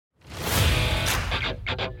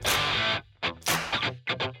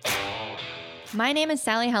My name is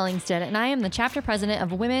Sally Hellingston, and I am the chapter president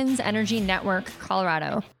of Women's Energy Network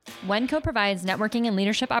Colorado. WENCO provides networking and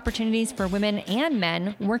leadership opportunities for women and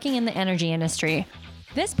men working in the energy industry.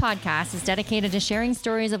 This podcast is dedicated to sharing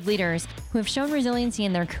stories of leaders who have shown resiliency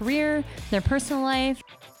in their career, their personal life,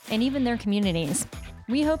 and even their communities.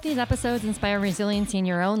 We hope these episodes inspire resiliency in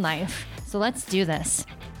your own life. So let's do this.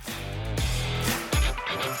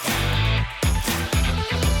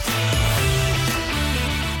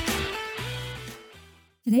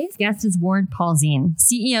 Today's guest is Ward Paulzine,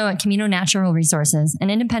 CEO at Camino Natural Resources, an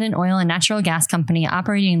independent oil and natural gas company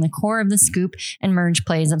operating in the core of the Scoop and Merge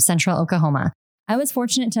plays of central Oklahoma. I was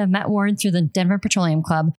fortunate to have met Ward through the Denver Petroleum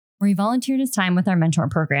Club, where he volunteered his time with our mentor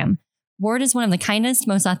program. Ward is one of the kindest,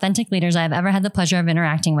 most authentic leaders I've ever had the pleasure of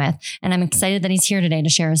interacting with, and I'm excited that he's here today to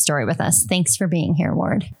share his story with us. Thanks for being here,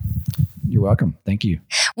 Ward. You're welcome. Thank you.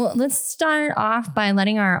 Well, let's start off by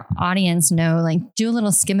letting our audience know, do a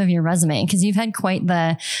little skim of your resume, because you've had quite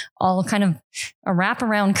all kind of a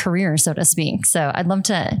wraparound career, so to speak. So I'd love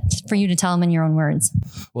for you to tell them in your own words.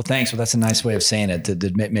 Well, thanks. Well, that's a nice way of saying it, to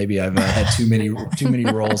admit maybe I've had too many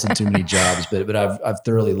roles and too many jobs, but I've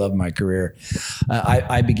thoroughly loved my career.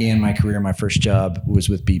 I began my career, my first job was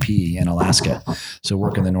with BP in Alaska. So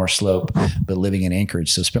working the North Slope, but living in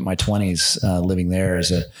Anchorage. So spent my 20s living there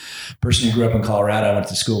as a person who grew up in Colorado. I went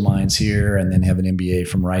to school mines here and then have an MBA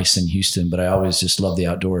from Rice in Houston, but I always just loved the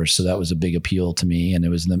outdoors. So that was a big appeal to me. And it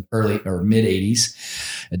was in the early or mid 80s,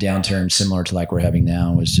 a downturn similar to like we're having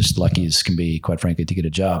now. Was just lucky as can be, quite frankly, to get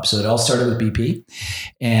a job. So it all started with BP.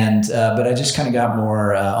 And, but I just kind of got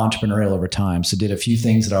more entrepreneurial over time. So did a few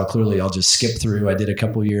things that I'll just skip through. I did a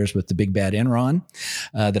couple of years with the big bad Enron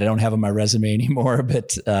that I don't have on my resume anymore,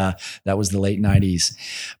 but that was the late 90s.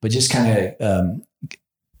 But just kind of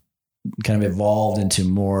evolved into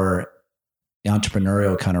more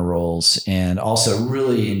entrepreneurial kind of roles, and also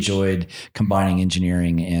really enjoyed combining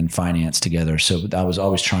engineering and finance together. So I was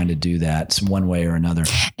always trying to do that one way or another.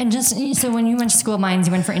 And so when you went to school of mines,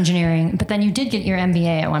 you went for engineering, but then you did get your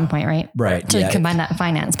MBA at one point, right? Right. To combine that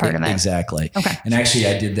finance part of it. Exactly. Okay. And actually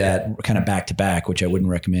I did that kind of back to back, which I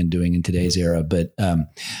wouldn't recommend doing in today's era, but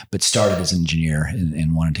started as an engineer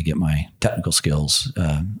and wanted to get my technical skills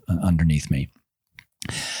underneath me.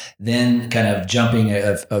 Then kind of jumping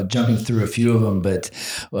through a few of them, but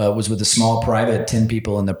was with a small private 10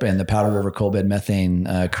 people in the Powder River coal bed methane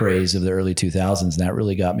craze of the early 2000s. And that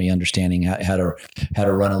really got me understanding how to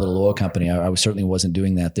run a little oil company. I certainly wasn't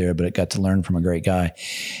doing that there, but I got to learn from a great guy.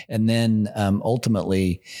 And then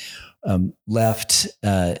ultimately left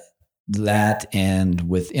that, and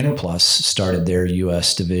with Enerplus started their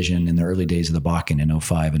U.S. division in the early days of the Bakken in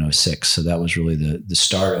 2005 and 2006. So that was really the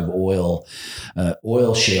start of oil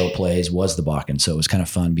shale plays was the Bakken. So it was kind of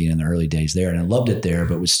fun being in the early days there, and I loved it there,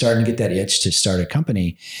 but was starting to get that itch to start a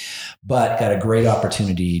company, but got a great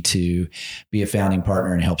opportunity to be a founding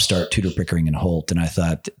partner and help start Tudor, Pickering and Holt. And I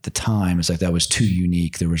thought at the time, it's like that was too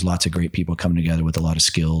unique. There was lots of great people coming together with a lot of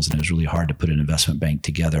skills, and it was really hard to put an investment bank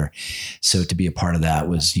together. So to be a part of that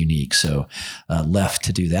was unique. So left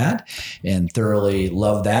to do that and thoroughly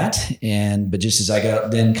loved that. But just as I got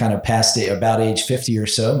then kind of past about age 50 or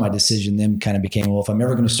so, my decision then kind of became, well, if I'm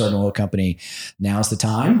ever going to start an oil company, now's the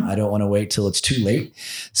time. I don't want to wait till it's too late.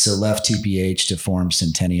 So left TPH to form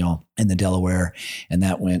Centennial in the Delaware, and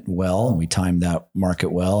that went well, and we timed that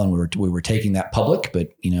market well, and we were taking that public, but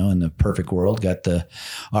in the perfect world, got the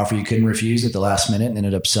offer you couldn't refuse at the last minute, and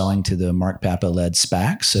ended up selling to the Mark Papa led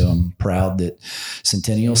SPAC. So I'm proud that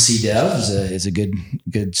Centennial CDEV is a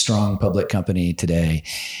good strong public company today.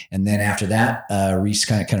 And then after that,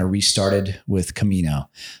 kind of restarted with Camino.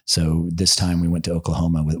 So this time we went to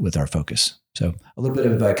Oklahoma with our focus. So a little bit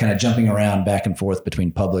of kind of jumping around back and forth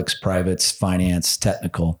between publics, privates, finance,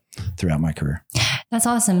 technical throughout my career. That's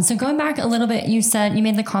awesome. So going back a little bit, you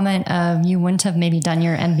made the comment of you wouldn't have maybe done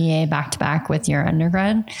your MBA back to back with your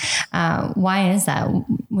undergrad. Why is that?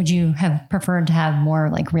 Would you have preferred to have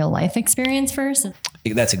more real life experience first?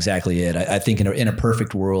 That's exactly it. I think in a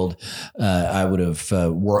perfect world, I would have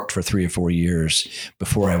worked for 3 or 4 years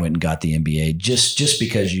before I went and got the MBA, just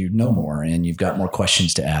because you know more and you've got more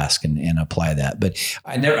questions to ask and apply that. But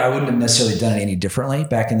I wouldn't have necessarily done it any differently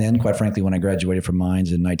back then. Quite frankly, when I graduated from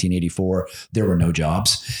mines in 1984, there were no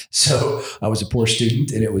jobs. So I was a poor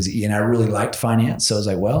student, and I really liked finance. So I was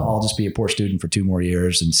like, well, I'll just be a poor student for 2 more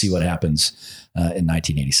years and see what happens in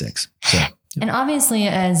 1986. So. And obviously,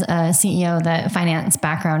 as a CEO, the finance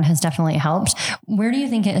background has definitely helped. Where do you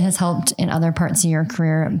think it has helped in other parts of your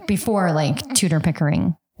career before Tudor,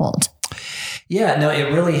 Pickering, Holt? Yeah, no,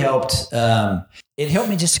 it really helped. It helped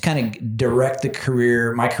me just to kind of direct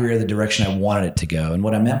my career, the direction I wanted it to go. And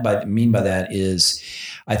what I mean by that is,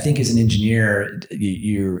 I think as an engineer,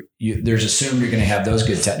 there's assumed you're going to have those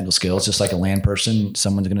good technical skills, just like a land person.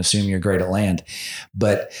 Someone's going to assume you're great at land.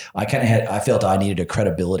 But I felt I needed a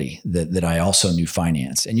credibility that I also knew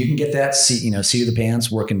finance. And you can get that, seat of the pants,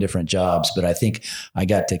 work in different jobs. But I think I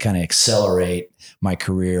got to kind of accelerate my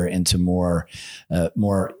career into more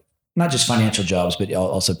not just financial jobs, but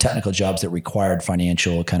also technical jobs that required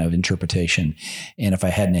financial kind of interpretation. And if I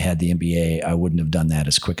hadn't had the MBA, I wouldn't have done that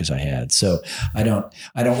as quick as I had. So I don't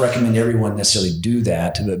recommend everyone necessarily do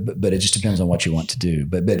that, but it just depends on what you want to do.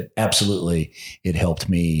 But absolutely, it helped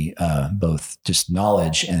me both just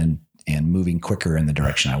knowledge and moving quicker in the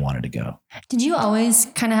direction I wanted to go. Did you always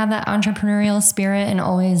kind of have that entrepreneurial spirit and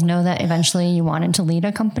always know that eventually you wanted to lead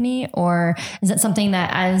a company? Or is it something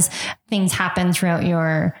that as things happen throughout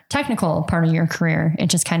your technical part of your career, it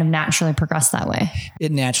just kind of naturally progressed that way?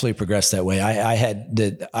 It naturally progressed that way.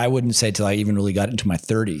 I wouldn't say till I even really got into my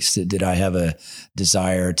 30s did I have a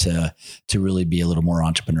desire to really be a little more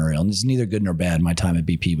entrepreneurial. And it's neither good nor bad. My time at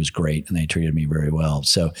BP was great and they treated me very well.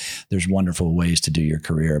 So there's wonderful ways to do your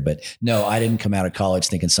career. But no, I didn't come out of college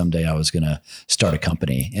thinking someday I was going to start a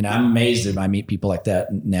company. And I'm amazed that I meet people like that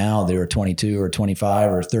now. They were 22 or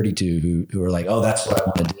 25 or 32 who are like, oh, that's what I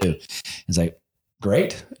want to do. It's like,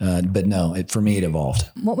 great. But no, for me, it evolved.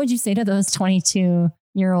 What would you say to those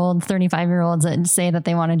 22-year-old, 35-year-olds that say that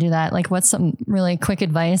they want to do that? Like, what's some really quick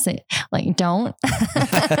advice? Like, don't.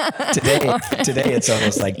 Today it's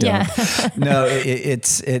almost like don't. Yeah. No,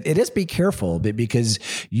 it is be careful because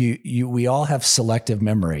we all have selective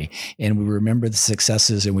memory, and we remember the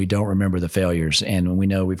successes and we don't remember the failures. And we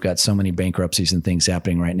know we've got so many bankruptcies and things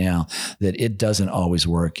happening right now that it doesn't always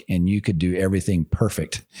work, and you could do everything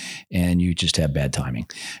perfect and you just have bad timing.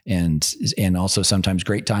 And also sometimes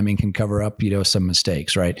great timing can cover up, some mistakes.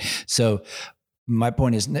 Right. So my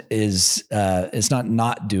point is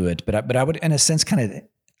not do it, but I would, in a sense, kind of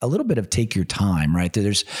a little bit of take your time, right?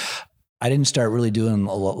 I didn't start really doing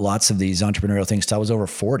lots of these entrepreneurial things till I was over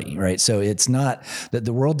 40, right? So it's not that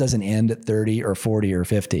the world doesn't end at 30 or 40 or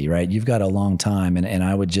 50, right? You've got a long time, and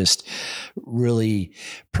I would just really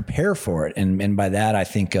prepare for it. And by that, I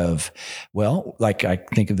think of, I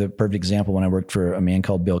think of the perfect example when I worked for a man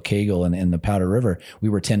called Bill Cagle in the Powder River. We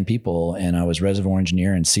were 10 people, and I was reservoir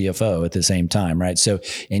engineer and CFO at the same time, right? So,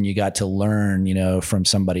 and you got to learn, from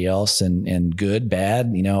somebody else and good,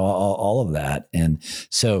 bad, all of that. And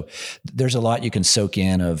so there's a lot you can soak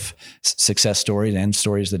in of success stories and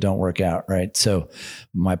stories that don't work out, right? So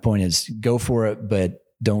my point is go for it, but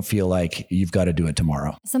don't feel like you've got to do it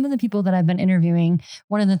tomorrow. Some of the people that I've been interviewing,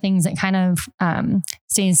 one of the things that kind of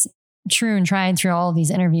stays true and tried through all of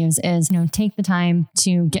these interviews is, take the time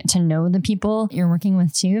to get to know the people you're working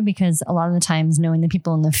with too, because a lot of the times knowing the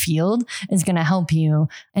people in the field is going to help you.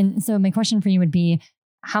 And so my question for you would be,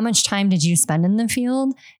 how much time did you spend in the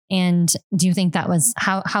field? And do you think that was,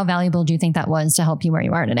 how valuable do you think that was to help you where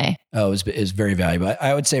you are today? Oh, it was very valuable.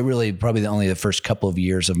 I would say really probably only the first couple of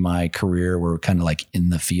years of my career were kind of like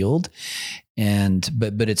in the field.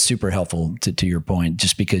 But it's super helpful to your point,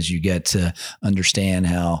 just because you get to understand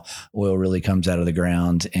how oil really comes out of the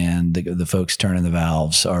ground, and the folks turning the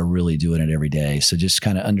valves are really doing it every day. So just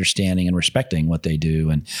kind of understanding and respecting what they do.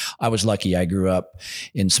 And I was lucky. I grew up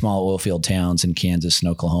in small oil field towns in Kansas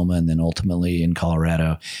and Oklahoma, and then ultimately in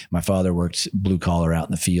Colorado. My father worked blue collar out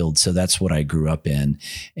in the field. So that's what I grew up in,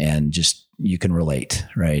 and just, you can relate,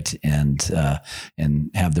 right? And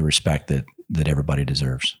have the respect that everybody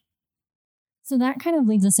deserves. So that kind of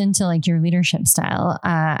leads us into like your leadership style.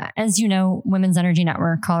 As you know, Women's Energy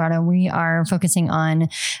Network Colorado, we are focusing on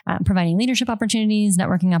providing leadership opportunities,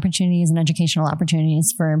 networking opportunities, and educational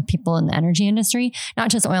opportunities for people in the energy industry, not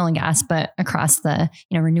just oil and gas, but across the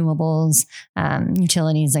renewables,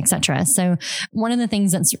 utilities, et cetera. So one of the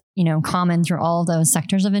things that's common through all of those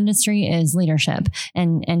sectors of industry is leadership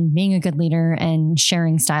and being a good leader and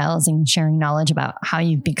sharing styles and sharing knowledge about how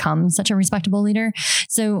you've become such a respectable leader.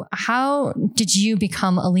 So how did you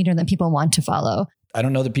become a leader that people want to follow? I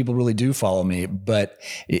don't know that people really do follow me, but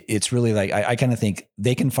it's really like, I kind of think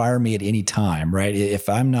they can fire me at any time, right? If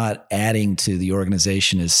I'm not adding to the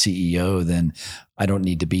organization as CEO, then I don't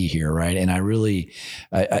need to be here, right? And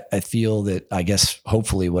I feel that, I guess,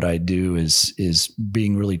 hopefully what I do is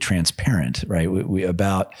being really transparent, right? We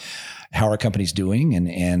about how our company's doing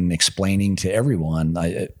and explaining to everyone.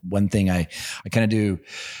 One thing I kind of do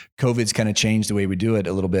COVID's kind of changed the way we do it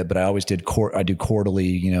a little bit, but I always did I do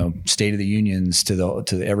quarterly, State of the Unions to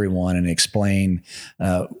everyone and explain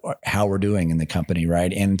how we're doing in the company,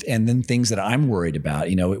 right? And then things that I'm worried about,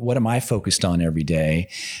 what am I focused on every day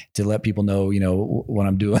to let people know, what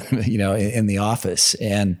I'm doing, in the office.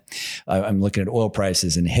 And I'm looking at oil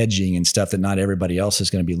prices and hedging and stuff that not everybody else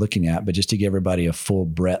is going to be looking at, but just to give everybody a full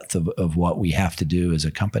breadth of what we have to do as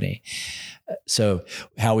a company. So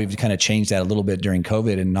how we've kind of changed that a little bit during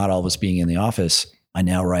COVID and not all of us being in the office, I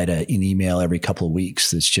now write an email every couple of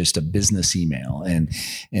weeks that's just a business email. And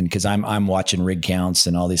because I'm watching rig counts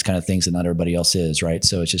and all these kind of things that not everybody else is, right?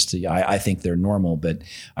 So it's just, I think they're normal, but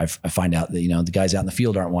I find out that, the guys out in the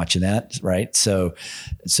field aren't watching that, right? So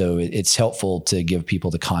it's helpful to give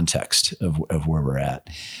people the context of where we're at.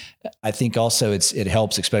 I think also it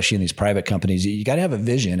helps, especially in these private companies. You got to have a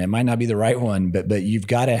vision. It might not be the right one, but you've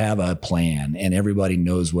got to have a plan, and everybody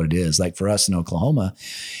knows what it is. Like for us in Oklahoma,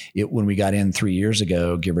 when we got in 3 years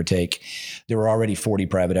ago, give or take, there were already 40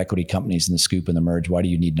 private equity companies in the scoop and the merge. Why do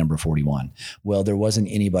you need number 41? Well, there wasn't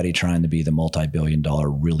anybody trying to be the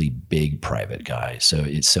multi-billion-dollar, really big private guy. So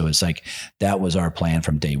it's like that was our plan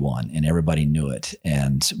from day one, and everybody knew it.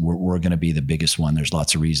 And we're going to be the biggest one. There's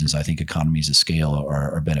lots of reasons I think economies of scale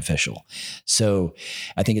are beneficial. So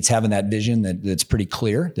I think it's having that vision that's pretty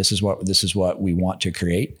clear. This is what we want to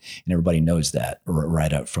create, and everybody knows that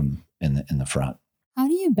right up from in the front. How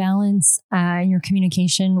do you balance your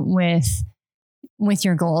communication with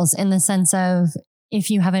your goals, in the sense of, if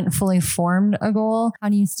you haven't fully formed a goal, how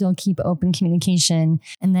do you still keep open communication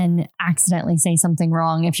and then accidentally say something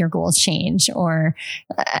wrong if your goals change? Or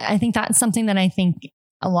I think that's something that I think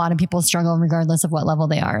a lot of people struggle regardless of what level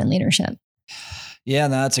they are in leadership. Yeah,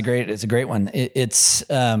 no, it's a great one.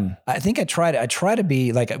 I think I try to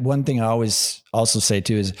be like, one thing I always also say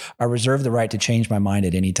too is I reserve the right to change my mind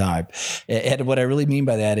at any time. And what I really mean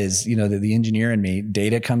by that is, the engineer in me,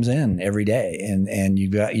 data comes in every day, and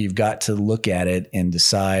you've got to look at it and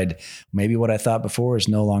decide maybe what I thought before is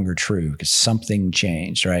no longer true because something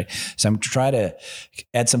changed, right? So I'm trying to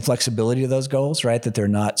add some flexibility to those goals, right? That they're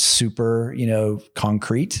not super,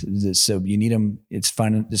 concrete. So you need them. It's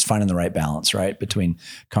finding the right balance, right? Between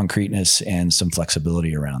concreteness and some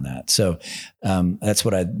flexibility around that. So that's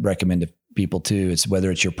what I'd recommend to people too. It's whether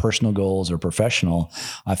it's your personal goals or professional,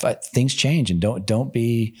 things change, and don't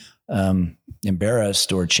be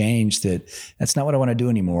embarrassed or change that's not what I want to do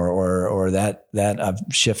anymore, or that I'm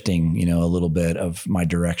shifting, a little bit of my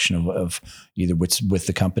direction of either with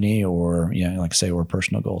the company or, like I say, or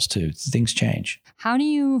personal goals too. Things change. How do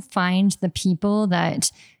you find the people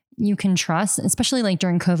that you can trust, especially like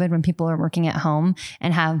during COVID when people are working at home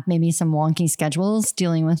and have maybe some wonky schedules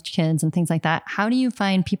dealing with kids and things like that? How do you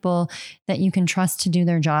find people that you can trust to do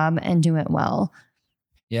their job and do it well?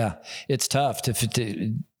 Yeah, it's tough to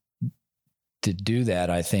do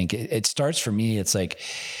that. I think it starts for me. It's like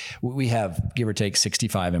we have, give or take,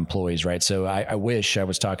 65 employees, right? So I wish I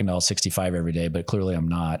was talking to all 65 every day, but clearly I'm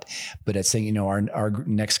not. But it's saying, our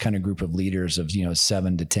next kind of group of leaders of,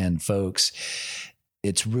 7 to 10 folks,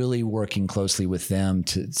 it's really working closely with them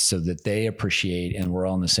so that they appreciate and we're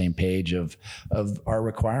all on the same page of our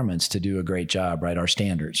requirements to do a great job, right? Our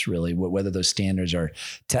standards, really, whether those standards are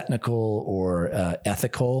technical or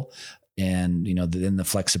ethical. And, then the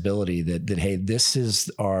flexibility that, hey, this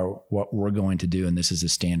is what we're going to do. And this is the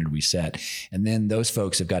standard we set. And then those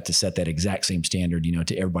folks have got to set that exact same standard,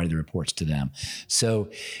 to everybody that reports to them.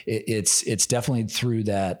 So it's definitely through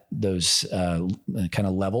those kind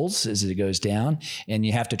of levels as it goes down. And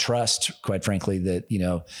you have to trust, quite frankly, that,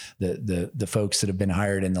 the folks that have been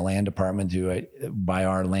hired in the land department by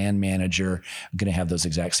our land manager are going to have those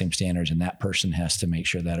exact same standards. And that person has to make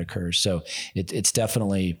sure that occurs. So it's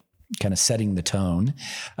definitely kind of setting the tone.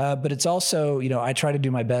 But it's also, I try to do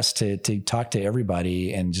my best to talk to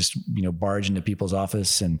everybody and just, barge into people's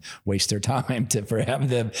office and waste their time for having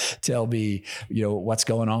them tell me, what's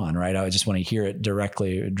going on, right? I just want to hear it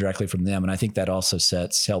directly from them. And I think that also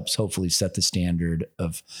helps hopefully set the standard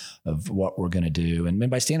of what we're going to do. And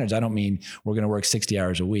by standards, I don't mean we're going to work 60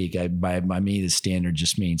 hours a week. By me, the standard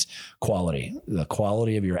just means quality, the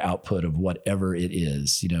quality of your output of whatever it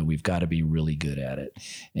is. We've got to be really good at it.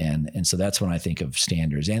 And so that's when I think of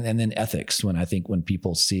standards and then ethics, when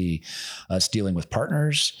people see us dealing with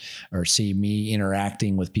partners or see me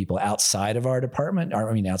interacting with people outside of our department,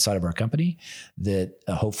 outside of our company, that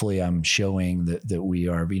hopefully I'm showing that we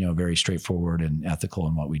are, very straightforward and ethical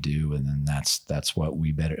in what we do. And then that's what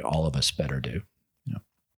all of us better do.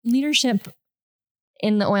 Leadership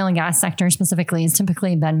in the oil and gas sector specifically has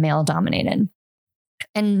typically been male dominated.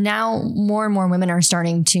 And now more and more women are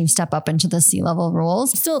starting to step up into the C-level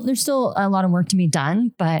roles. There's still a lot of work to be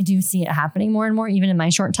done, but I do see it happening more and more, even in my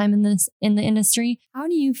short time in the industry. How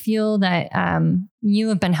do you feel that you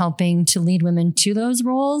have been helping to lead women to those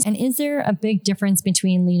roles? And is there a big difference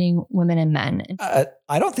between leading women and men?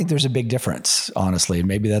 I don't think there's a big difference, honestly.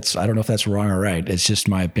 Maybe I don't know if that's wrong or right. It's just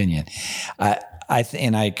my opinion.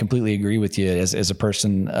 And I completely agree with you as a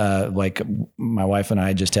person, like my wife and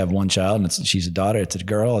I just have one child, and she's a daughter. It's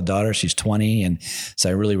a daughter. She's 20. And so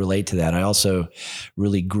I really relate to that. I also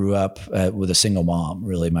really grew up with a single mom.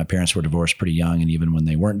 Really, my parents were divorced pretty young. And even when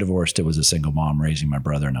they weren't divorced, it was a single mom raising my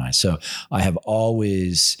brother and I. So I have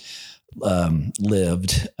always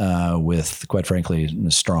lived with, quite frankly,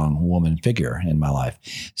 a strong woman figure in my life.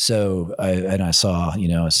 So I saw,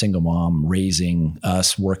 a single mom raising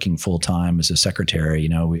us, working full time as a secretary,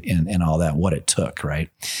 and all that, what it took, right?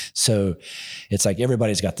 So it's like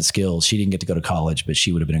everybody's got the skills. She didn't get to go to college, but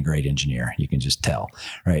she would have been a great engineer. You can just tell,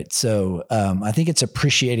 right? So I think it's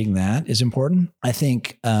appreciating that is important. I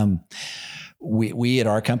think we at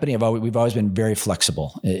our company we've always been very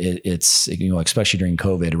flexible. It's especially during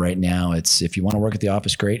COVID right now, it's, if you want to work at the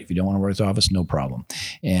office, great. If you don't want to work at the office, no problem.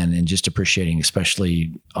 And just appreciating,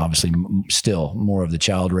 especially obviously still more of the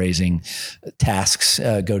child raising tasks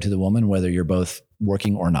go to the woman, whether you're both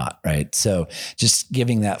working or not. Right. So just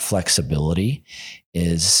giving that flexibility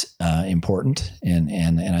is important.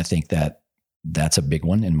 And I think that's a big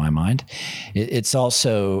one in my mind. It's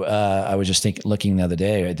also, I was just looking the other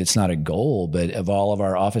day, it's not a goal, but of all of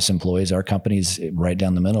our office employees, our company's right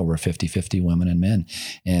down the middle, we're 50-50 women and men.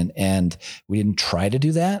 And we didn't try to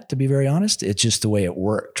do that, to be very honest. It's just the way it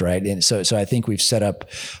worked, right? And so I think we've set up,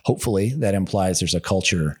 hopefully that implies there's a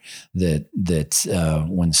culture that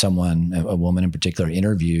when someone, a woman in particular,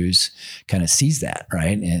 interviews, kind of sees that,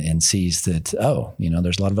 right? And sees that,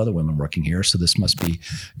 there's a lot of other women working here, so this must be,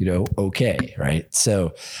 okay. Right.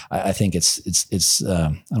 So I think it's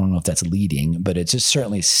I don't know if that's leading, but it's just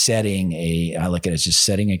certainly I look at it as just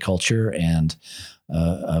setting a culture and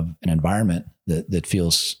an environment that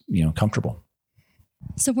feels, comfortable.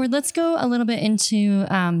 So let's go a little bit into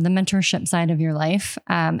the mentorship side of your life.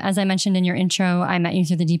 As I mentioned in your intro, I met you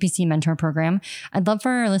through the DPC mentor program. I'd love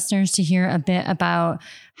for our listeners to hear a bit about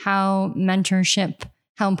how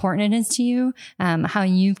important it is to you, how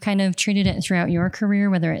you've kind of treated it throughout your career,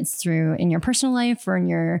 whether it's in your personal life or in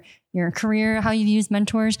your career, how you've used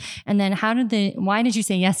mentors. And then why did you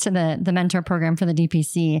say yes to the mentor program for the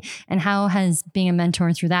DPC? And how has being a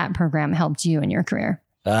mentor through that program helped you in your career?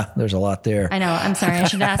 There's a lot there. I know. I'm sorry. I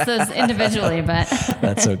should ask those individually, but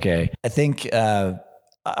that's okay. I think,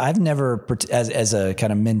 I've never, as a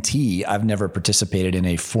kind of mentee, I've never participated in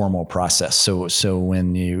a formal process. So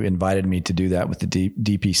when you invited me to do that with the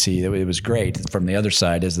DPC, it was great. From the other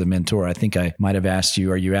side, as the mentor, I think I might have asked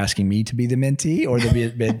you, are you asking me to be the mentee or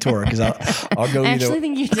the mentor? Because I'll go either. I actually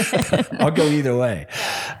think you did. I'll go either way.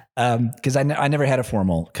 Because I never had a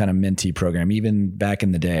formal kind of mentee program, even back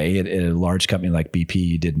in the day at a large company like BP,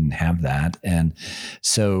 you didn't have that. And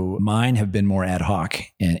so mine have been more ad hoc.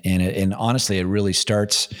 And honestly, it really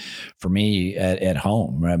starts for me at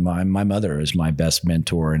home. Right? My mother is my best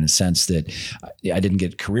mentor in a sense that I didn't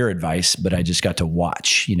get career advice, but I just got to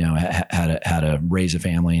watch, how to raise a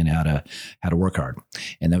family and how to work hard.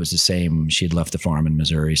 And that was the same. She had left the farm in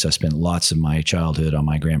Missouri. So I spent lots of my childhood on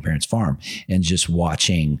my grandparents' farm and just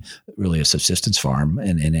watching really a subsistence farm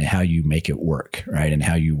and how you make it work, right? And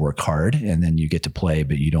how you work hard and then you get to play,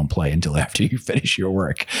 but you don't play until after you finish your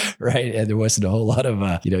work, right? And there wasn't a whole lot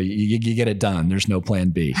of, you get it done. There's no plan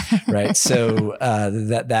B, right? So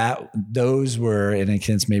those were, in a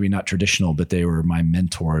sense, maybe not traditional, but they were my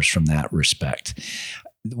mentors from that respect.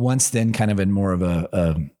 Once then kind of in more of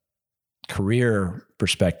a career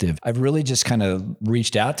perspective, I've really just kind of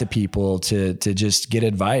reached out to people to just get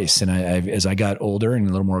advice. And as I got older and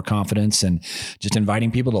a little more confidence and just inviting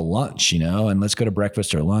people to lunch, and let's go to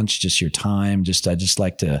breakfast or lunch, just your time. I just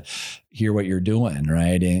like to hear what you're doing.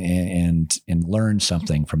 Right. And learn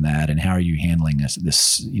something from that. And how are you handling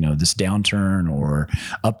this downturn or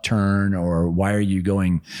upturn, or why are you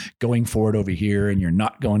going forward over here and you're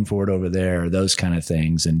not going forward over there, those kind of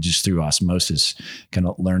things. And just through osmosis, kind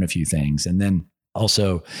of learn a few things. And then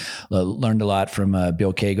also learned a lot from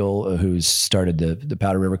Bill Cagle, who's started the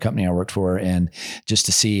Powder River company I worked for, and just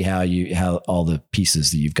to see how all the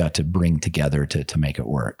pieces that you've got to bring together to make it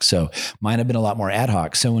work. So mine have been a lot more ad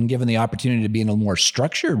hoc. So when given the opportunity to be in a more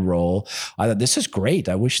structured role, I thought, this is great.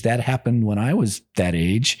 I wish that happened when I was that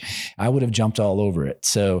age. I would have jumped all over it.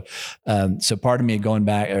 So part of me going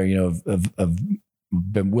back, of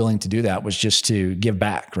been willing to do that was just to give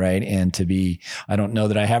back, right? And to be, I don't know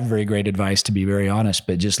that I have very great advice, to be very honest,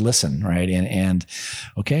 but just listen, right? And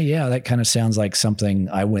okay, yeah, that kind of sounds like something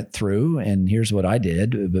I went through, and here's what I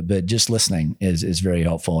did. But just listening is very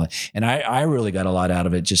helpful. And I really got a lot out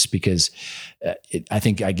of it, just because I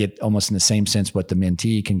think I get almost in the same sense what the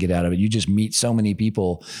mentee can get out of it. You just meet so many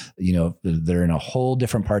people, they're in a whole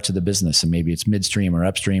different parts of the business, and maybe it's midstream or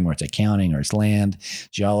upstream, or it's accounting, or it's land,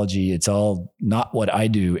 geology. It's all not what I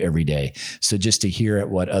do every day. So just to hear it,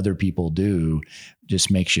 what other people do,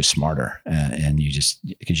 just makes you smarter. And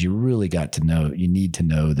because you really you need to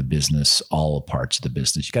know the business, all parts of the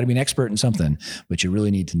business. You got to be an expert in something, but you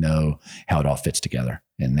really need to know how it all fits together.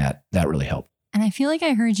 And that really helped. And I feel like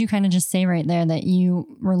I heard you kind of just say right there that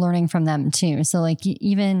you were learning from them too. So like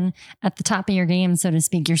even at the top of your game, so to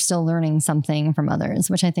speak, you're still learning something from others,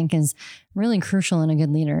 which I think is really crucial in a good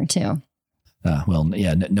leader too. Well,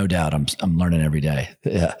 yeah, no doubt. I'm learning every day.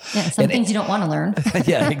 Yeah. Some things you don't want to learn.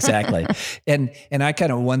 Yeah, exactly. And I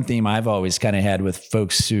kind of, one theme I've always kind of had with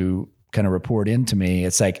folks who kind of report into me,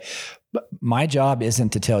 it's like, my job isn't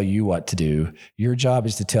to tell you what to do. Your job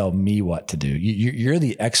is to tell me what to do. You're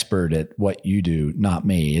the expert at what you do, not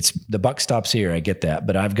me. It's the buck stops here. I get that,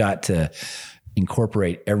 but I've got to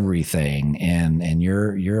incorporate everything, and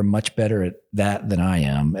you're much better at that than I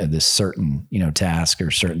am at this certain task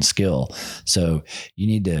or certain skill. So you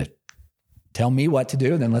need to tell me what to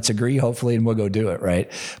do, and then let's agree, hopefully, and we'll go do it,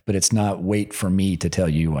 right? But it's not wait for me to tell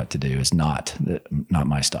you what to do. It's not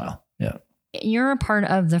my style. Yeah. You're a part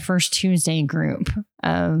of the First Tuesday group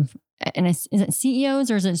and is it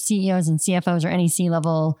CEOs, or is it CEOs and CFOs or any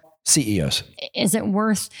C-level? CEOs. Is it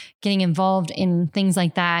worth getting involved in things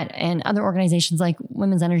like that and other organizations like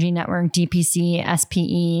Women's Energy Network, DPC,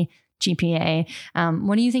 SPE, GPA?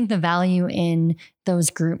 What do you think the value in those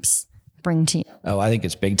groups bring to you? Oh, I think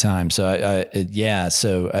it's big time. So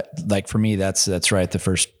like for me, that's right. The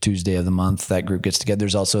first Tuesday of the month, that group gets together.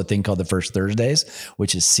 There's also a thing called the First Thursdays,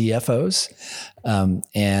 which is CFOs.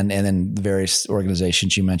 And then the various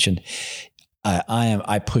organizations you mentioned.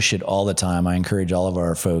 I push it all the time. I encourage all of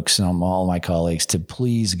our folks and all my colleagues to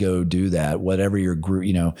please go do that. Whatever your group,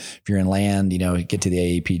 if you're in land, get to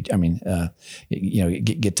the AEP. I mean,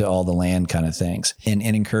 get to all the land kind of things, and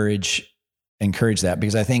encourage that,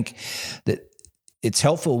 because I think that it's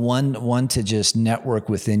helpful one to just network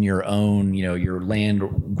within your own, your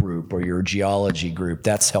land group or your geology group.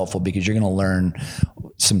 That's helpful because you're going to learn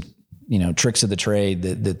some tricks of the trade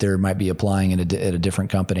that there might be applying at a different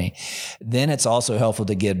company. Then it's also helpful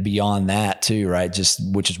to get beyond that too, right?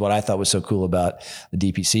 Which is what I thought was so cool about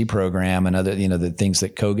the DPC program and other, the things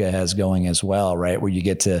that Koga has going as well, right? Where you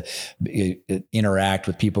get to interact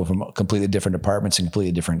with people from completely different departments and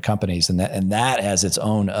completely different companies. And that has its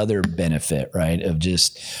own other benefit, right? Of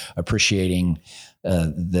just appreciating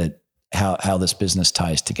that how this business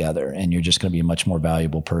ties together, and you're just going to be a much more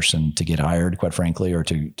valuable person to get hired, quite frankly, or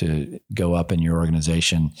to go up in your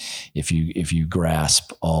organization if you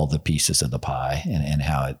grasp all the pieces of the pie and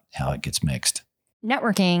how it gets mixed.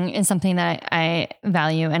 Networking is something that I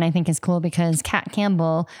value and I think is cool, because Kat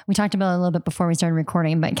Campbell, we talked about it a little bit before we started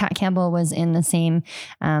recording, but Kat Campbell was in the same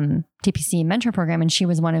DPC mentor program, and she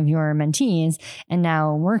was one of your mentees and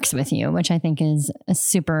now works with you, which I think is a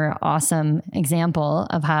super awesome example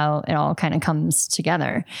of how it all kind of comes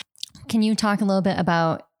together. Can you talk a little bit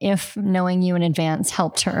about if knowing you in advance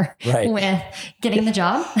helped her with getting the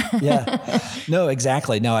job? Yeah, no,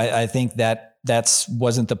 exactly. No, I think that's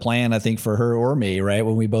wasn't the plan, I think, for her or me, right?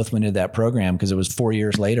 When we both went into that program, because it was 4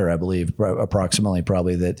 years later, I believe, approximately,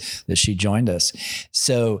 probably that she joined us.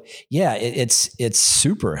 So yeah, it's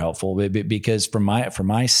super helpful, because from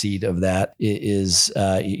my seat of that is,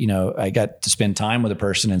 I got to spend time with a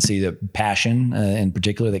person and see the passion in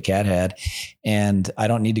particular that Kat had. And I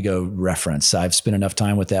don't need to go reference. I've spent enough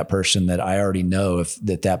time with that person that I already know if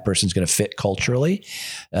that person's going to fit culturally.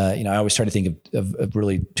 I always try to think of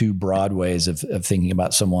really two broad ways of thinking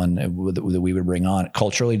about someone that we would bring on.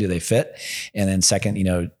 Culturally, do they fit? And then second,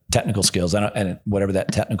 technical skills, and whatever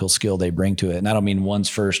that technical skill they bring to it. And I don't mean one's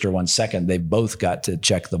first or one's second. They've both got to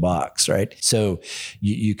check the box, right? So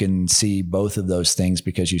you can see both of those things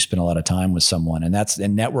because you spend a lot of time with someone, and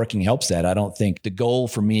networking helps that. I don't think the goal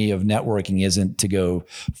for me of networking isn't to go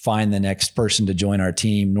find the next person to join our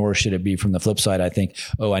team, nor should it be from the flip side. I think,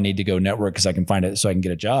 I need to go network because I can find it so I can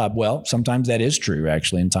get a job. Well, sometimes that is true,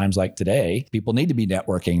 actually. In times like today, people need to be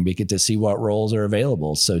networking to see what roles are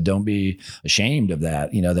available. So don't be ashamed of that.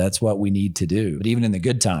 That's what we need to do. But even in the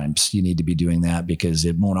good times, you need to be doing that because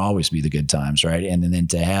it won't always be the good times, right? And then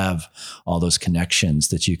to have all those connections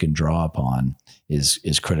that you can draw upon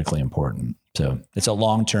is critically important. So it's a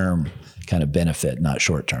long-term kind of benefit, not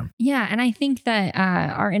short-term. Yeah. And I think that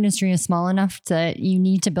our industry is small enough that you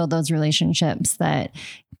need to build those relationships that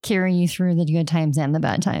carry you through the good times and the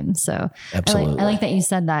bad times. So absolutely. I like that you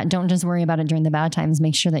said that. Don't just worry about it during the bad times.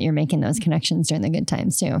 Make sure that you're making those connections during the good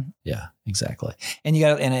times too. Yeah, exactly. And you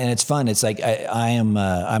got, and it's fun. It's like,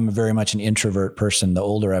 I'm very much an introvert person. The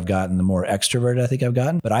older I've gotten, the more extroverted I think I've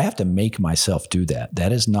gotten, but I have to make myself do that.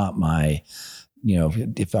 That is not my,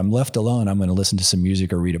 if I'm left alone, I'm going to listen to some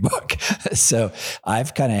music or read a book. So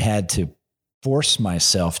I've kind of had to force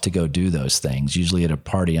myself to go do those things. Usually at a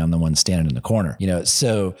party, I'm the one standing in the corner,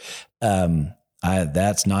 so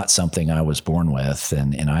that's not something I was born with.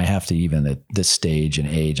 And I have to, even at this stage and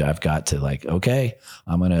age, I've got to like, okay,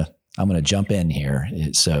 I'm going to jump in here.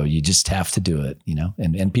 So you just have to do it,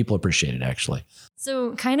 and people appreciate it actually.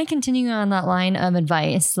 So kind of continuing on that line of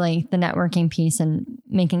advice, like the networking piece and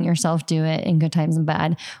making yourself do it in good times and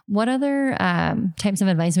bad. What other types of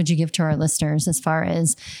advice would you give to our listeners as far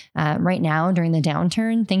as right now during the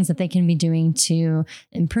downturn, things that they can be doing to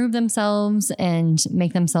improve themselves and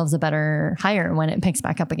make themselves a better hire when it picks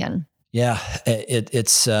back up again? Yeah,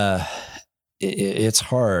 it's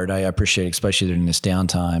hard. I appreciate it, especially during this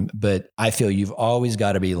downtime, but I feel you've always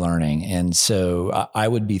got to be learning. And so I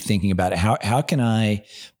would be thinking about how can I,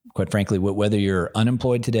 quite frankly, whether you're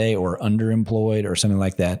unemployed today or underemployed or something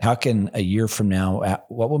like that, how can a year from now,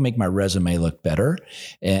 what will make my resume look better?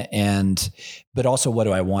 But also what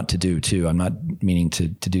do I want to do too? I'm not meaning to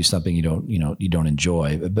do something you don't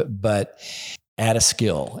enjoy, but add a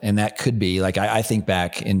skill. And that could be like, I think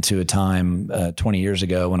back into a time 20 years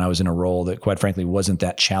ago when I was in a role that quite frankly wasn't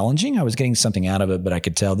that challenging. I was getting something out of it, but I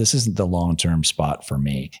could tell this isn't the long-term spot for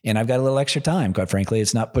me. And I've got a little extra time, quite frankly,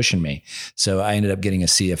 it's not pushing me. So I ended up getting a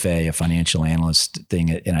CFA, a financial analyst thing,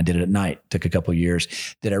 and I did it at night. Took a couple of years.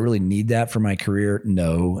 Did I really need that for my career?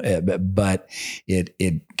 No, but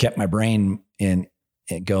it kept my brain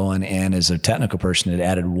going. And as a technical person, it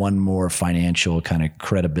added one more financial kind of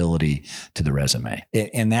credibility to the resume.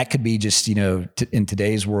 And that could be just, in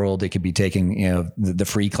today's world, it could be taking, the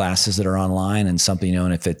free classes that are online and something,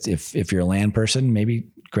 and if you're a land person, maybe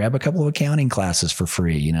grab a couple of accounting classes for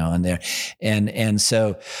free, and there. And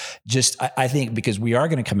so just, I think because we are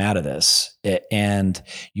going to come out of this and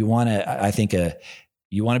you want to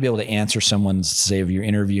be able to answer someone's, say, if you're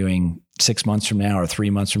interviewing 6 months from now or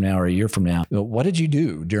 3 months from now or a year from now, what did you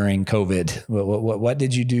do during COVID? What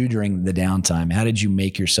did you do during the downtime? How did you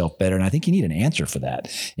make yourself better? And I think you need an answer for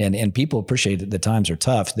that. And people appreciate that the times are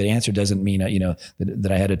tough. The answer doesn't mean,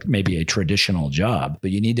 that I had maybe a traditional job,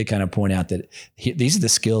 but you need to kind of point out that these are the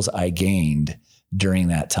skills I gained during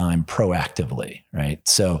that time proactively. Right.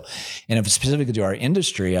 So, and if specifically to our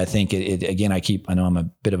industry, I think again, I know I'm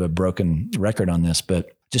a bit of a broken record on this,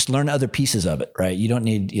 but just learn other pieces of it, right? You don't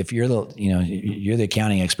need, if you're you're the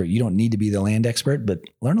accounting expert, you don't need to be the land expert, but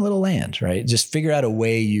learn a little land, right? Just figure out a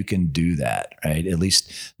way you can do that, right? At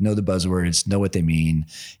least know the buzzwords, know what they mean,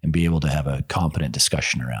 and be able to have a competent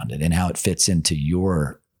discussion around it and how it fits into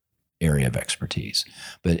your area of expertise.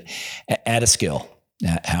 But add a skill,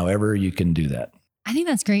 however you can do that. I think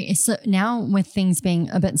that's great. So now with things being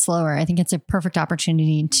a bit slower, I think it's a perfect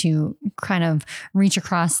opportunity to kind of reach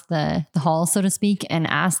across the hall, so to speak, and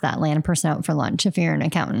ask that land person out for lunch if you're an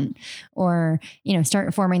accountant, or,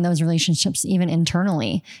 start forming those relationships even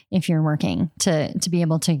internally if you're working to be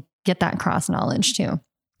able to get that cross knowledge too.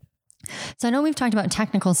 So I know we've talked about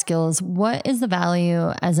technical skills. What is the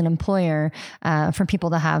value as an employer for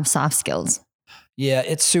people to have soft skills? Yeah,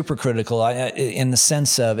 it's super critical in the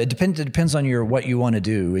sense of it depends on what you want to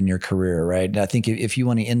do in your career, right? I think if you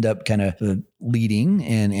want to end up kind of leading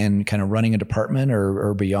and kind of running a department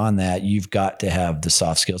or beyond that, you've got to have the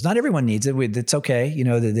soft skills. Not everyone needs it. It's okay.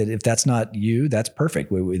 That if that's not you, that's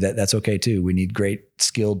perfect. That's okay too. We need great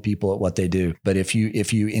skilled people at what they do. But if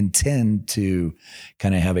you intend to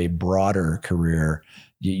kind of have a broader career,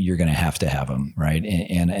 you're going to have them, right?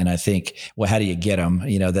 And I think, well, how do you get them?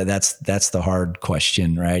 That's the hard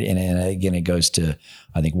question, right? And again, it goes to,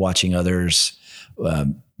 I think, watching others.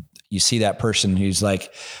 You see that person who's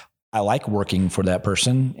like, I like working for that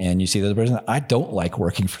person. And you see the other person, I don't like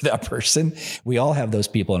working for that person. We all have those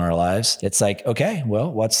people in our lives. It's like, okay,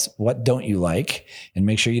 well, what don't you like? And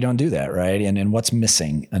make sure you don't do that, right? And what's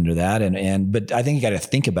missing under that? But I think you got to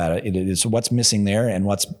think about it. It is what's missing there and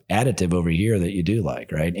what's additive over here that you do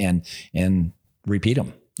like, right? And repeat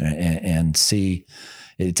them and see.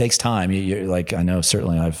 it takes time. You're like, I know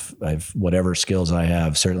certainly I've whatever skills I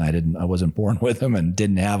have, certainly I wasn't born with them and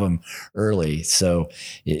didn't have them early. So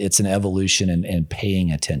it's an evolution and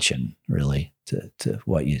paying attention really to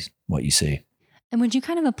what you see. And would you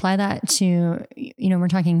kind of apply that to, we're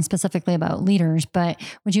talking specifically about leaders, but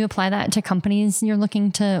would you apply that to companies you're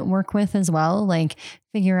looking to work with as well? Like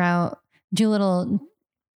do a little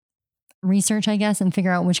research, I guess, and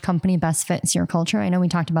figure out which company best fits your culture. I know we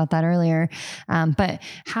talked about that earlier, but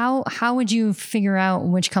how would you figure out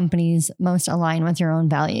which companies most align with your own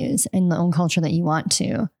values and the own culture that you want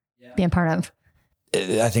to be a part of?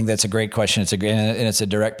 I think that's a great question. It's a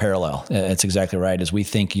direct parallel. It's exactly right. As we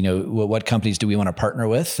think, what companies do we want to partner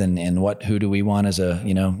with, and who do we want as a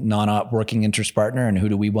non-op working interest partner, and who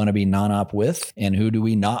do we want to be non-op with, and who do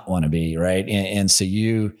we not want to be, right? And so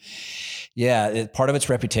part of it's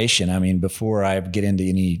reputation. I mean, before I get into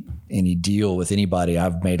any deal with anybody,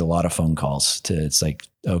 I've made a lot of phone calls it's like,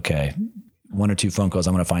 okay, 1 or 2 phone calls,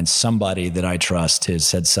 I'm going to find somebody that I trust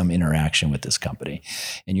has had some interaction with this company.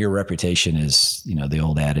 And your reputation is, the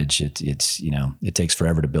old adage, it takes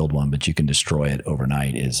forever to build one, but you can destroy it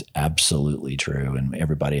overnight is absolutely true. And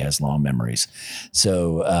everybody has long memories.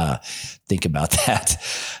 So think about that.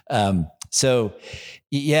 I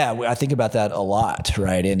think about that a lot,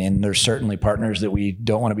 right? And there's certainly partners that we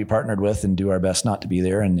don't want to be partnered with and do our best not to be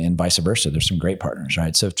there, and vice versa. There's some great partners,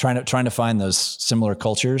 right? So trying to find those similar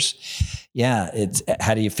cultures. It's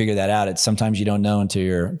how do you figure that out? It's sometimes you don't know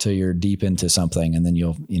until you're deep into something, and then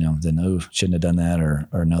shouldn't have done that,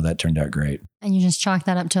 or no, that turned out great. And you just chalk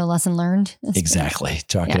that up to a lesson learned. Exactly.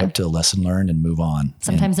 Chalk it up to a lesson learned and move on.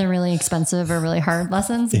 Sometimes they're really expensive or really hard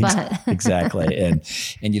lessons, but exactly. And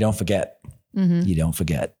you don't forget. Mm-hmm. You don't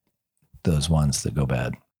forget those ones that go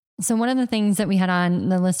bad. So one of the things that we had on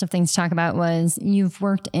the list of things to talk about was you've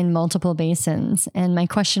worked in multiple basins. And my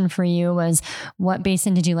question for you was, what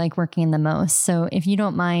basin did you like working in the most? So if you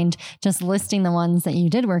don't mind just listing the ones that you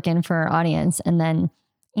did work in for our audience and then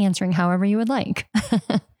answering however you would like.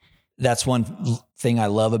 That's one thing I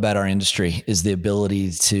love about our industry is the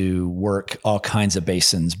ability to work all kinds of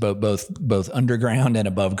basins, both underground and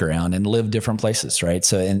above ground, and live different places, right?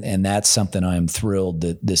 So, and that's something I'm thrilled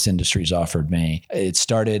that this industry's offered me. I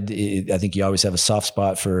think you always have a soft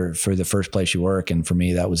spot for the first place you work. And for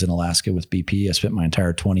me, that was in Alaska with BP. I spent my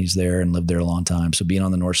entire 20s there and lived there a long time. So being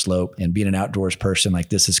on the North Slope and being an outdoors person like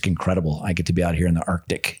this is incredible. I get to be out here in the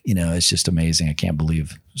Arctic. It's just amazing. I can't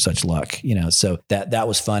believe such luck, so that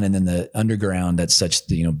was fun. And then the underground, that's such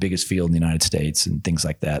the biggest field in the United States and things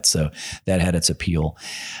like that. So that had its appeal.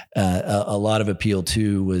 A lot of appeal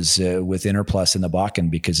too was with Interplus in the Bakken,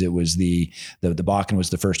 because it was the Bakken was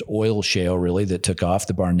the first oil shale really that took off.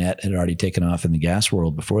 The Barnett had already taken off in the gas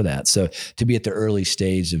world before that. So to be at the early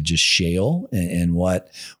stage of just shale and what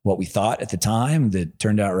we thought at the time that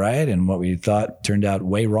turned out right, and what we thought turned out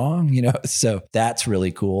way wrong, so that's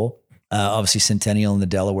really cool. Obviously Centennial and the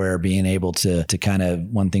Delaware, being able to kind of,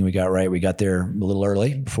 one thing we got right, we got there a little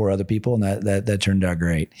early before other people, and that turned out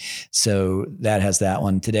great. So that has that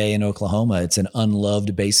one. Today in Oklahoma, it's an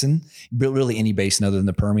unloved basin. Really any basin other than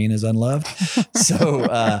the Permian is unloved.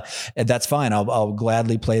 So that's fine. I'll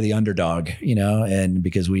gladly play the underdog, and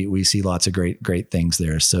because we see lots of great things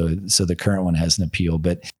there. So the current one has an appeal.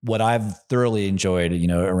 But what I've thoroughly enjoyed,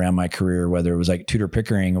 around my career, whether it was like Tutor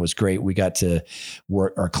Pickering, it was great. We got to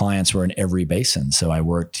work, our clients were in every basin. So I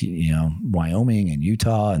worked, Wyoming and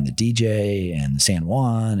Utah and the DJ and San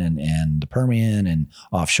Juan and the Permian and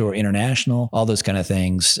offshore international, all those kind of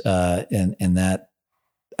things. And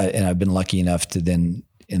I've been lucky enough to then,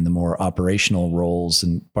 in the more operational roles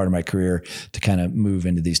and part of my career, to kind of move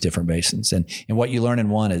into these different basins. And what you learn in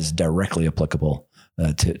one is directly applicable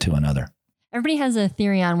to another. Everybody has a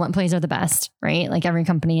theory on what plays are the best, right? Like every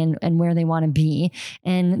company and where they want to be.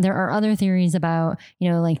 And there are other theories about,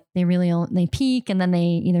 like they peak and then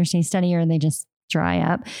they either stay steady or they just dry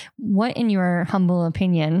up. What, in your humble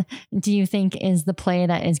opinion, do you think is the play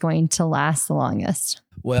that is going to last the longest?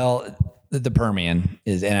 Well, the Permian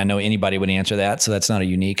is, and I know anybody would answer that, so that's not a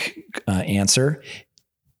unique answer.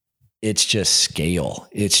 It's just scale.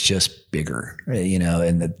 It's just bigger,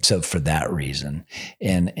 and so for that reason,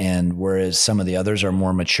 and whereas some of the others are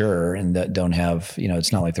more mature and that don't have,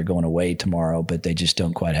 it's not like they're going away tomorrow, but they just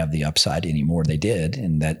don't quite have the upside anymore they did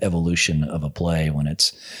in that evolution of a play when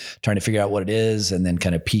it's trying to figure out what it is and then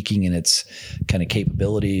kind of peaking in its kind of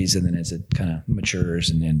capabilities, and then as it kind of matures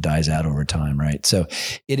and dies out over time, right? So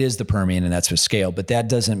it is the Permian, and that's for scale, but that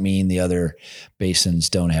doesn't mean the other basins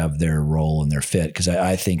don't have their role and their fit, because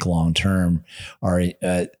I think long term are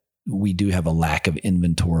we do have a lack of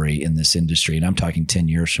inventory in this industry. And I'm talking 10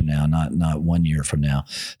 years from now, not 1 year from now.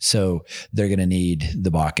 So they're going to need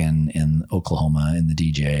the Bakken and Oklahoma and the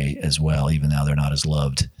DJ as well, even though they're not as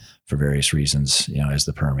loved for various reasons, as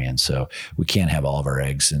the Permian. So we can't have all of our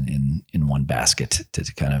eggs in one basket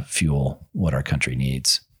to kind of fuel what our country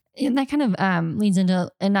needs. And that kind of leads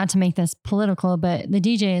into, and not to make this political, but the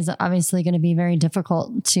DJ is obviously going to be very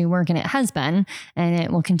difficult to work, and it has been, and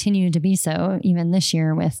it will continue to be so even this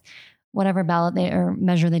year with whatever ballot or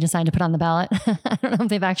measure they decide to put on the ballot. I don't know if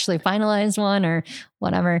they've actually finalized one or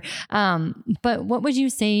whatever. But what would you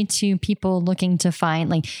say to people looking to find,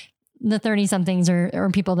 like, the 30 somethings or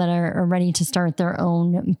people that are ready to start their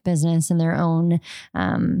own business and their own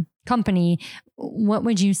company? What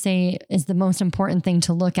would you say is the most important thing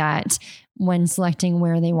to look at when selecting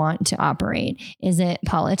where they want to operate? Is it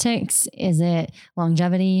politics? Is it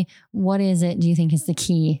longevity? What is it, do you think, is the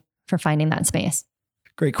key for finding that space?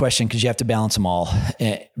 Great question, because you have to balance them all.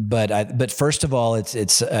 But first of all,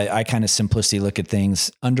 I kind of simplistically look at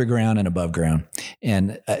things underground and above ground.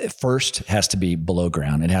 And first has to be below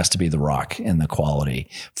ground. It has to be the rock and the quality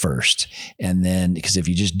first. And then, because if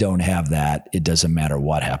you just don't have that, it doesn't matter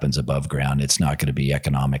what happens above ground. It's not going to be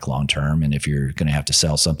economic long term. And if you're going to have to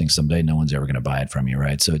sell something someday, no one's ever going to buy it from you,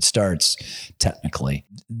 right? So it starts technically.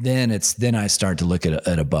 Then I start to look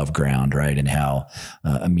at above ground, right, and how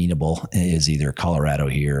amenable is either Colorado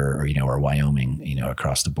here or Wyoming,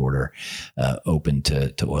 across the border, open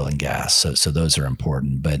to oil and gas. So those are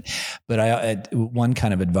important. But one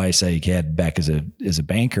kind of advice I had back as a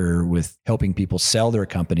banker with helping people sell their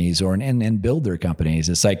companies and build their companies,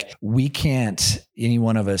 it's like, we can't, any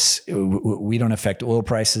one of us, we don't affect oil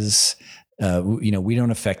prices. We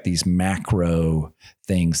don't affect these macro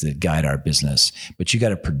things that guide our business, but you got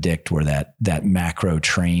to predict where that macro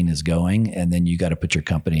train is going. And then you got to put your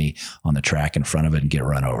company on the track in front of it and get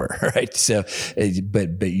run over. Right. So,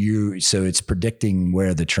 so it's predicting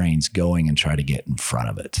where the train's going and try to get in front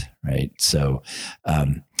of it. Right. So,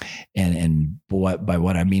 and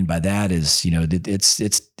what I mean by that is,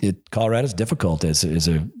 Colorado's difficult. As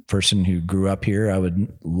a person who grew up here, I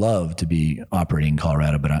would love to be operating in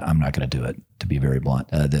Colorado, but I'm not going to do it, to be very blunt.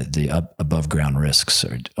 The above ground risks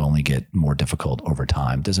only get more difficult over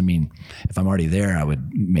time. Doesn't mean if I'm already there, I would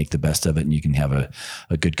make the best of it and you can have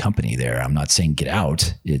a good company there. I'm not saying get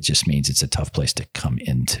out. It just means it's a tough place to come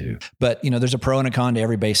into. But, there's a pro and a con to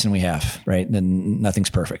every basin we have, right? And nothing's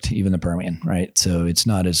perfect, even the Permian, right? So it's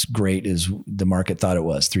not as great as the market thought it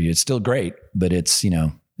was 3 years. It's still great, but it's,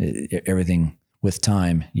 everything with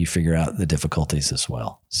time, you figure out the difficulties as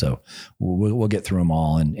well. So we'll get through them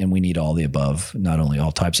all. And we need all the above, not only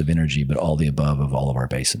all types of energy, but all the above of all of our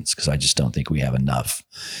basins. Because I just don't think we have enough,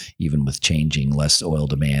 even with changing less oil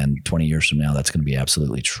demand 20 years from now, that's going to be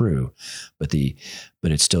absolutely true. But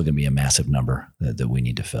it's still going to be a massive number that we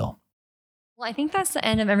need to fill. Well, I think that's the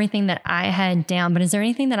end of everything that I had down, but is there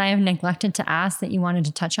anything that I have neglected to ask that you wanted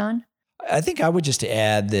to touch on? I think I would just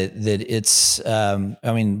add that it's,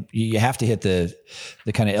 you have to hit the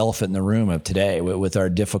kind of elephant in the room of today with our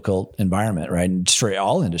difficult environment, right? And for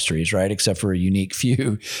all industries, right? Except for a unique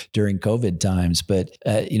few during COVID times. But,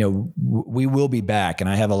 we will be back, and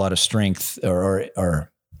I have a lot of strength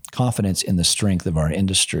or confidence in the strength of our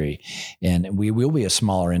industry, and we will be a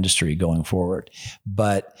smaller industry going forward,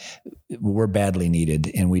 but we're badly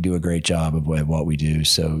needed and we do a great job of what we do.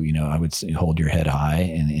 So, I would say hold your head high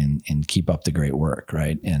and keep up the great work.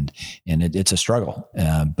 Right. And it's a struggle,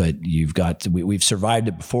 but we've survived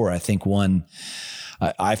it before. I think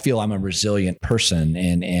I feel I'm a resilient person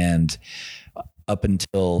and up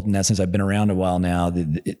until now, since I've been around a while now,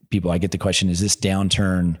 I get the question, is this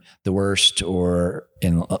downturn the worst?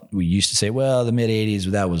 And we used to say, well, the mid 80s,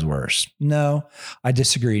 that was worse. No, I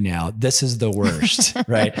disagree now. This is the worst,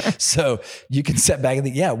 right? So you can step back and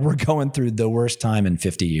think, yeah, we're going through the worst time in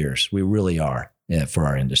 50 years. We really are. For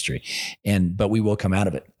our industry, but we will come out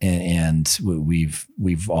of it, and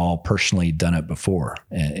we've all personally done it before,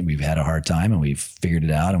 and we've had a hard time, and we've figured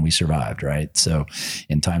it out, and we survived, right? So,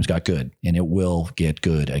 and times got good, and it will get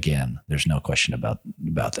good again. There's no question about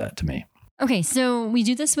that to me. Okay, so we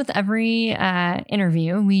do this with every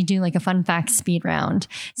interview. We do like a fun fact speed round.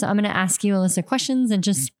 So I'm going to ask you a list of questions and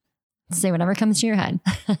just say whatever comes to your head.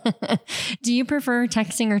 Do you prefer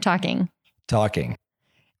texting or talking? Talking.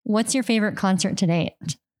 What's your favorite concert to date?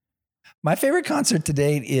 My favorite concert to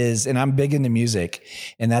date is, and I'm big into music,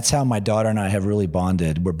 and that's how my daughter and I have really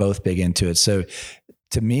bonded. We're both big into it. So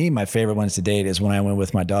To me, my favorite ones to date is when I went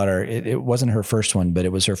with my daughter. It wasn't her first one, but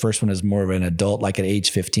it was her first one as more of an adult, like at age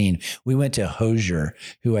 15. We went to Hozier,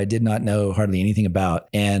 who I did not know hardly anything about.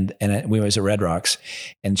 And we was at Red Rocks,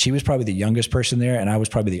 and she was probably the youngest person there, and I was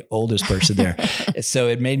probably the oldest person there. So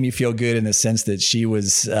it made me feel good in the sense that she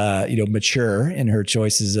was, mature in her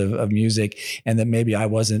choices of music, and that maybe I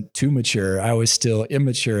wasn't too mature. I was still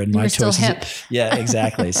immature in my choices. Still hip. Yeah,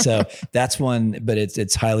 exactly. So that's one, but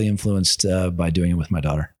it's highly influenced by doing it with my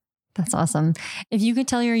daughter. That's awesome. If you could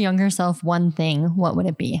tell your younger self one thing, what would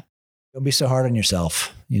it be? Don't be so hard on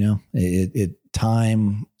yourself.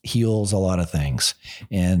 Time heals a lot of things,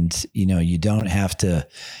 and you don't have to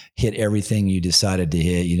hit everything you decided to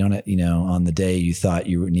hit. You don't, on the day you thought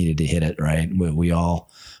you needed to hit it, right? We all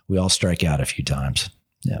strike out a few times.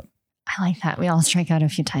 Yeah. I like that. We all strike out a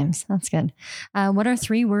few times. That's good. What are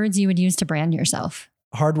 3 words you would use to brand yourself?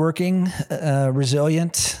 Hardworking,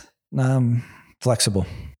 resilient, flexible.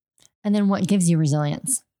 And then what gives you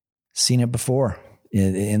resilience? Seen it before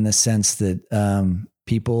in the sense that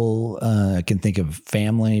people can think of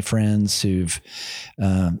family, friends who've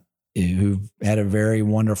had a very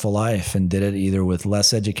wonderful life and did it either with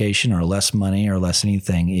less education or less money or less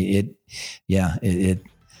anything.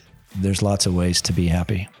 There's lots of ways to be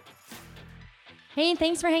happy. Hey,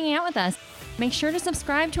 thanks for hanging out with us. Make sure to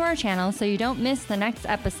subscribe to our channel so you don't miss the next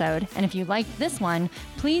episode. And if you liked this one,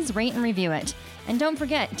 please rate and review it. And don't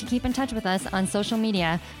forget to keep in touch with us on social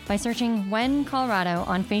media by searching When Colorado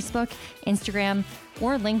on Facebook, Instagram,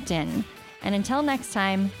 or LinkedIn. And until next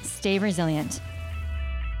time, stay resilient.